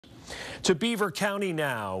To Beaver County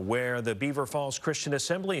now, where the Beaver Falls Christian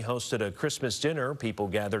Assembly hosted a Christmas dinner. People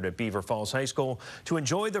gathered at Beaver Falls High School to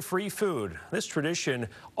enjoy the free food. This tradition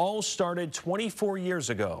all started 24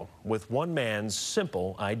 years ago with one man's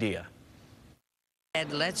simple idea.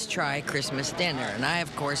 Let's try Christmas dinner. And I,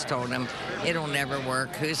 of course, told him it'll never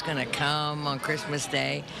work. Who's going to come on Christmas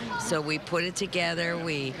Day? So we put it together.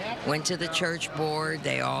 We went to the church board.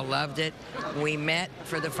 They all loved it. We met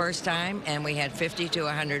for the first time, and we had 50 to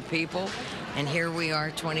 100 people. And here we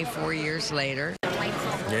are 24 years later.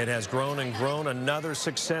 It has grown and grown. Another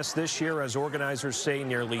success this year, as organizers say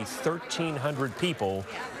nearly 1,300 people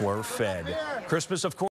were fed. Christmas, of course.